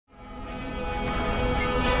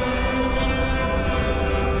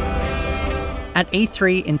At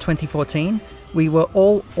E3 in 2014, we were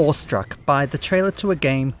all awestruck by the trailer to a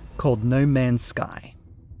game called No Man's Sky.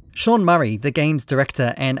 Sean Murray, the game's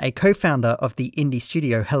director and a co-founder of the indie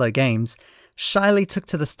studio Hello Games, shyly took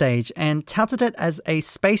to the stage and touted it as a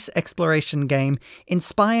space exploration game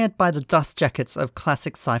inspired by the dust jackets of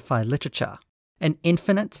classic sci-fi literature, an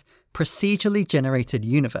infinite, procedurally generated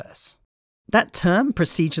universe. That term,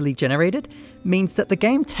 procedurally generated, means that the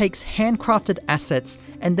game takes handcrafted assets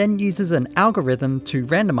and then uses an algorithm to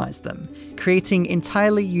randomize them, creating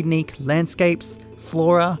entirely unique landscapes,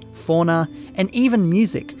 flora, fauna, and even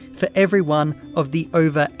music for every one of the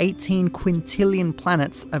over 18 quintillion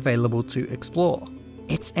planets available to explore.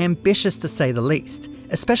 It's ambitious to say the least,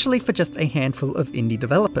 especially for just a handful of indie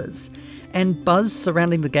developers, and buzz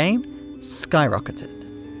surrounding the game skyrocketed.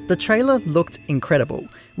 The trailer looked incredible,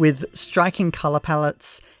 with striking colour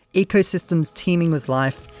palettes, ecosystems teeming with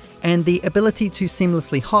life, and the ability to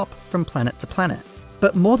seamlessly hop from planet to planet.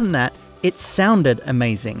 But more than that, it sounded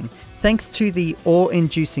amazing, thanks to the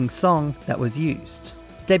awe-inducing song that was used.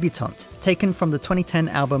 Debutante, taken from the 2010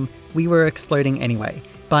 album We Were Exploding Anyway,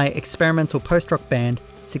 by experimental post-rock band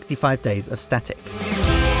 65 Days of Static.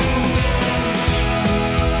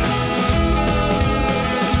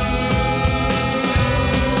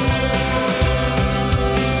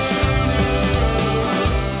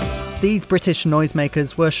 These British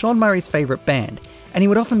noisemakers were Sean Murray's favourite band, and he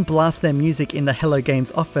would often blast their music in the Hello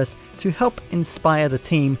Games office to help inspire the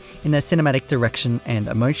team in their cinematic direction and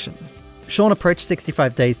emotion. Sean approached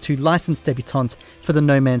 65 Days to license Debutante for the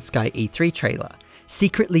No Man's Sky E3 trailer,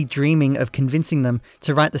 secretly dreaming of convincing them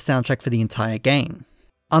to write the soundtrack for the entire game.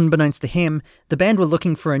 Unbeknownst to him, the band were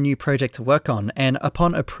looking for a new project to work on, and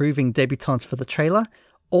upon approving Debutante for the trailer,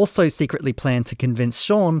 also secretly planned to convince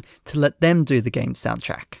Sean to let them do the game's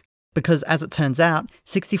soundtrack. Because as it turns out,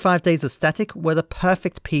 65 Days of Static were the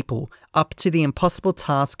perfect people up to the impossible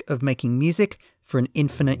task of making music for an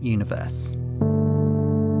infinite universe.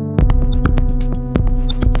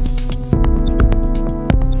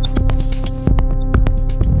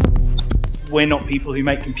 We're not people who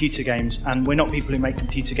make computer games, and we're not people who make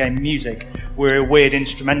computer game music. We're a weird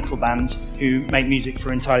instrumental band who make music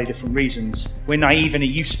for entirely different reasons. We're naive in a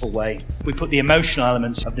useful way. We put the emotional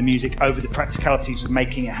elements of the music over the practicalities of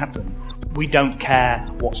making it happen. We don't care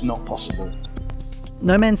what's not possible.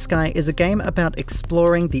 No Man's Sky is a game about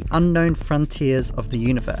exploring the unknown frontiers of the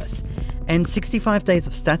universe, and 65 Days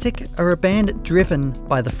of Static are a band driven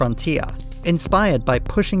by the frontier, inspired by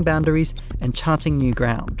pushing boundaries and charting new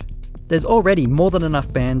ground. There's already more than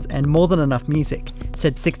enough bands and more than enough music,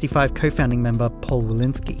 said 65 co-founding member Paul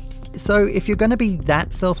Walensky. So if you're going to be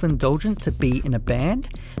that self-indulgent to be in a band,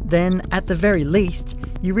 then at the very least,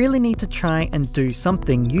 you really need to try and do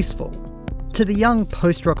something useful. To the young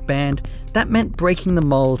post-rock band, that meant breaking the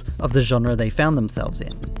mold of the genre they found themselves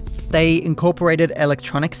in. They incorporated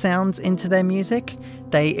electronic sounds into their music,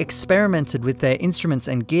 they experimented with their instruments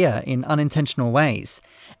and gear in unintentional ways,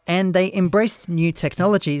 and they embraced new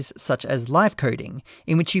technologies such as live coding,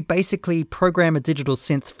 in which you basically program a digital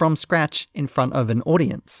synth from scratch in front of an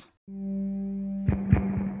audience.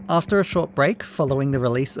 After a short break following the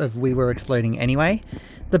release of We Were Exploding Anyway,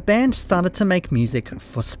 the band started to make music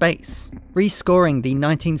for space, rescoring the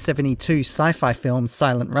 1972 sci-fi film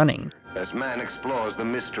Silent Running, as man explores the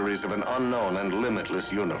mysteries of an unknown and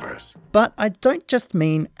limitless universe. But I don't just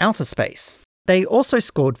mean outer space. They also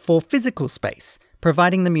scored for physical space,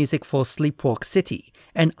 providing the music for Sleepwalk City,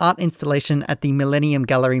 an art installation at the Millennium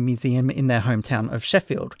Gallery Museum in their hometown of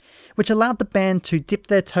Sheffield, which allowed the band to dip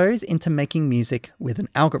their toes into making music with an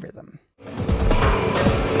algorithm.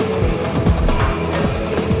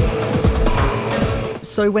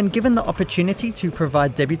 So when given the opportunity to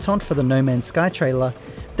provide Debutante for the No Man's Sky trailer,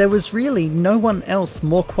 there was really no one else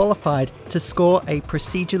more qualified to score a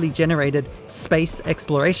procedurally generated space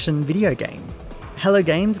exploration video game. Hello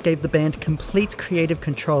Games gave the band complete creative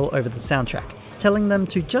control over the soundtrack, telling them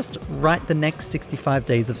to just write the next 65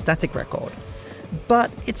 Days of Static record.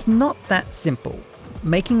 But it's not that simple.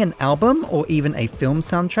 Making an album or even a film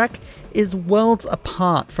soundtrack is worlds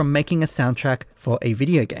apart from making a soundtrack for a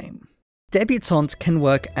video game. Debutante can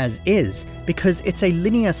work as is because it's a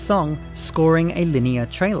linear song scoring a linear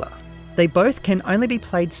trailer. They both can only be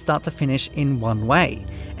played start to finish in one way,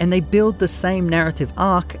 and they build the same narrative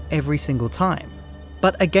arc every single time.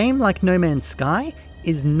 But a game like No Man's Sky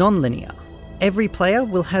is non-linear. Every player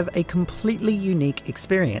will have a completely unique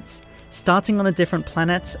experience, starting on a different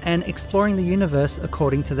planet and exploring the universe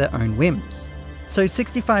according to their own whims. So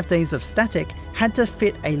 65 Days of Static had to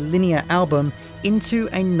fit a linear album into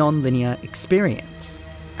a non-linear experience.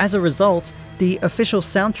 As a result, the official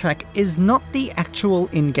soundtrack is not the actual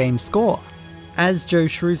in-game score. As Joe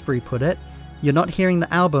Shrewsbury put it, you're not hearing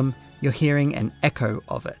the album, you're hearing an echo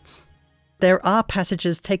of it. There are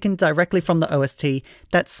passages taken directly from the OST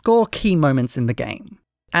that score key moments in the game.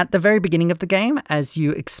 At the very beginning of the game, as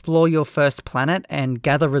you explore your first planet and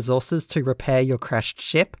gather resources to repair your crashed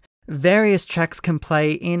ship, various tracks can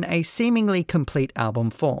play in a seemingly complete album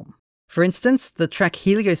form. For instance, the track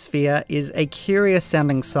Heliosphere is a curious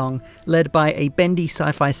sounding song led by a bendy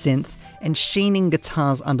sci-fi synth and sheening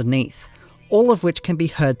guitars underneath, all of which can be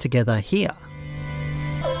heard together here.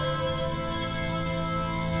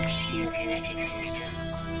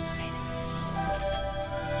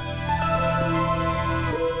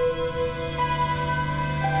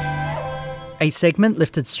 A segment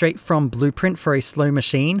lifted straight from Blueprint for a Slow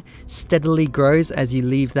Machine steadily grows as you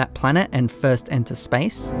leave that planet and first enter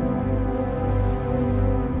space.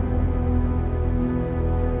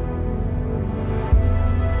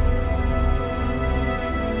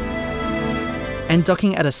 And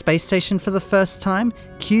docking at a space station for the first time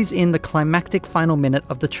cues in the climactic final minute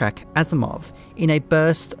of the track Asimov in a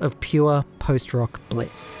burst of pure post-rock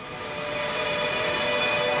bliss.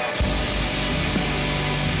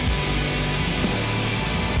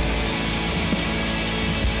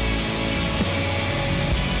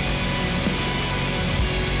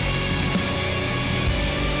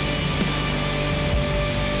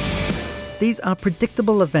 These are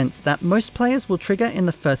predictable events that most players will trigger in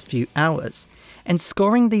the first few hours, and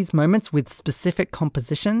scoring these moments with specific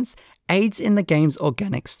compositions aids in the game's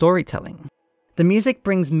organic storytelling. The music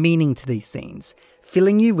brings meaning to these scenes,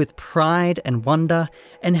 filling you with pride and wonder,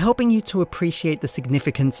 and helping you to appreciate the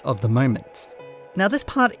significance of the moment. Now, this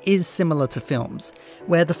part is similar to films,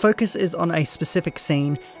 where the focus is on a specific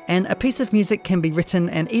scene, and a piece of music can be written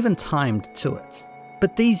and even timed to it.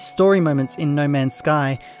 But these story moments in No Man's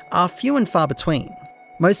Sky are few and far between.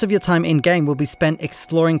 Most of your time in-game will be spent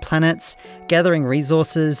exploring planets, gathering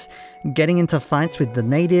resources, getting into fights with the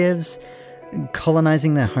natives,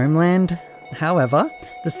 colonizing their homeland. However,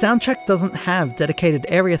 the soundtrack doesn't have dedicated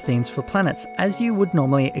area themes for planets as you would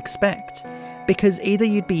normally expect, because either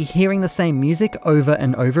you'd be hearing the same music over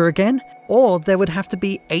and over again, or there would have to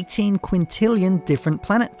be 18 quintillion different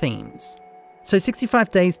planet themes. So 65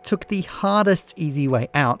 Days took the hardest easy way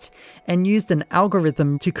out and used an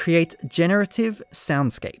algorithm to create generative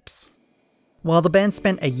soundscapes. While the band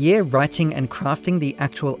spent a year writing and crafting the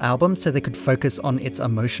actual album so they could focus on its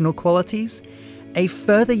emotional qualities, a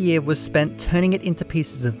further year was spent turning it into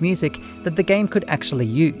pieces of music that the game could actually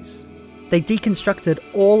use. They deconstructed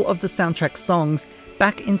all of the soundtrack songs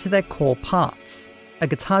back into their core parts. A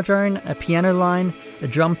guitar drone, a piano line, a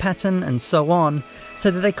drum pattern, and so on, so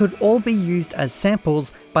that they could all be used as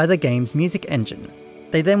samples by the game's music engine.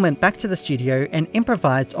 They then went back to the studio and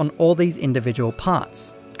improvised on all these individual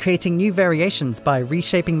parts, creating new variations by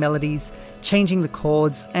reshaping melodies, changing the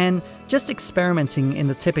chords, and just experimenting in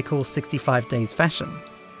the typical 65 Days fashion.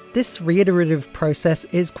 This reiterative process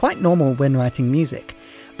is quite normal when writing music,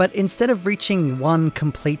 but instead of reaching one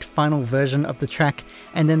complete final version of the track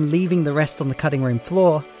and then leaving the rest on the cutting room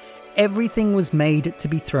floor, everything was made to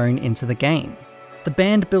be thrown into the game. The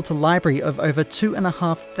band built a library of over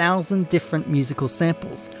 2,500 different musical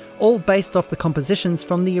samples, all based off the compositions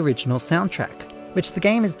from the original soundtrack, which the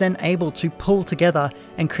game is then able to pull together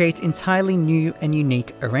and create entirely new and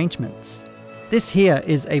unique arrangements. This here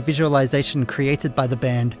is a visualization created by the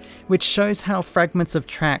band, which shows how fragments of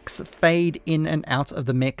tracks fade in and out of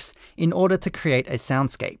the mix in order to create a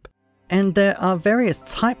soundscape. And there are various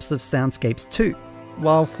types of soundscapes too.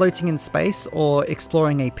 While floating in space or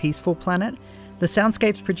exploring a peaceful planet, the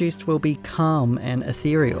soundscapes produced will be calm and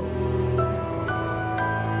ethereal.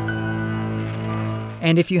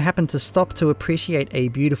 And if you happen to stop to appreciate a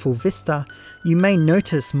beautiful vista, you may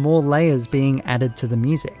notice more layers being added to the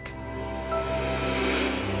music.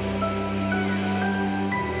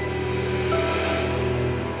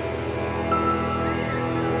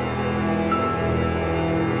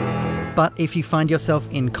 But if you find yourself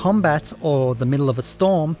in combat or the middle of a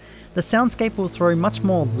storm, the soundscape will throw much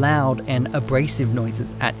more loud and abrasive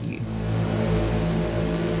noises at you.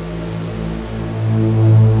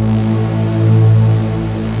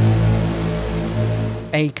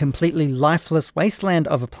 A completely lifeless wasteland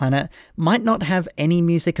of a planet might not have any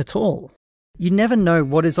music at all. You never know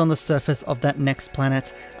what is on the surface of that next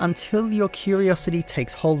planet until your curiosity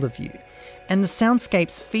takes hold of you. And the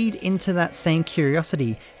soundscapes feed into that same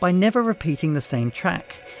curiosity by never repeating the same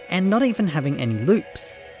track, and not even having any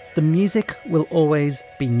loops. The music will always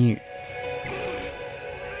be new.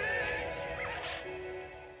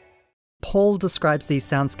 Paul describes these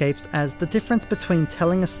soundscapes as the difference between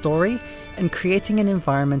telling a story and creating an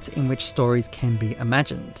environment in which stories can be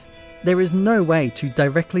imagined. There is no way to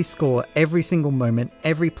directly score every single moment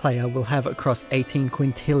every player will have across 18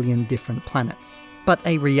 quintillion different planets, but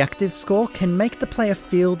a reactive score can make the player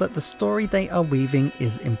feel that the story they are weaving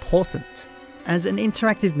is important. As an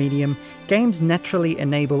interactive medium, games naturally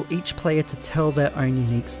enable each player to tell their own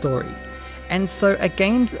unique story, and so a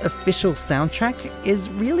game's official soundtrack is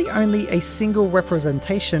really only a single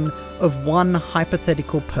representation of one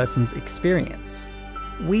hypothetical person's experience.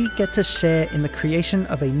 We get to share in the creation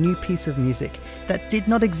of a new piece of music that did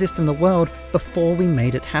not exist in the world before we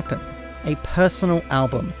made it happen. A personal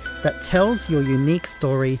album that tells your unique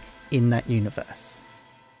story in that universe.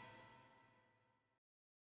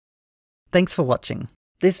 Thanks for watching.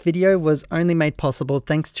 This video was only made possible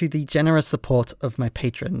thanks to the generous support of my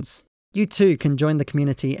patrons. You too can join the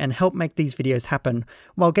community and help make these videos happen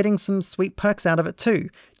while getting some sweet perks out of it too,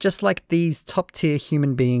 just like these top tier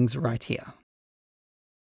human beings right here.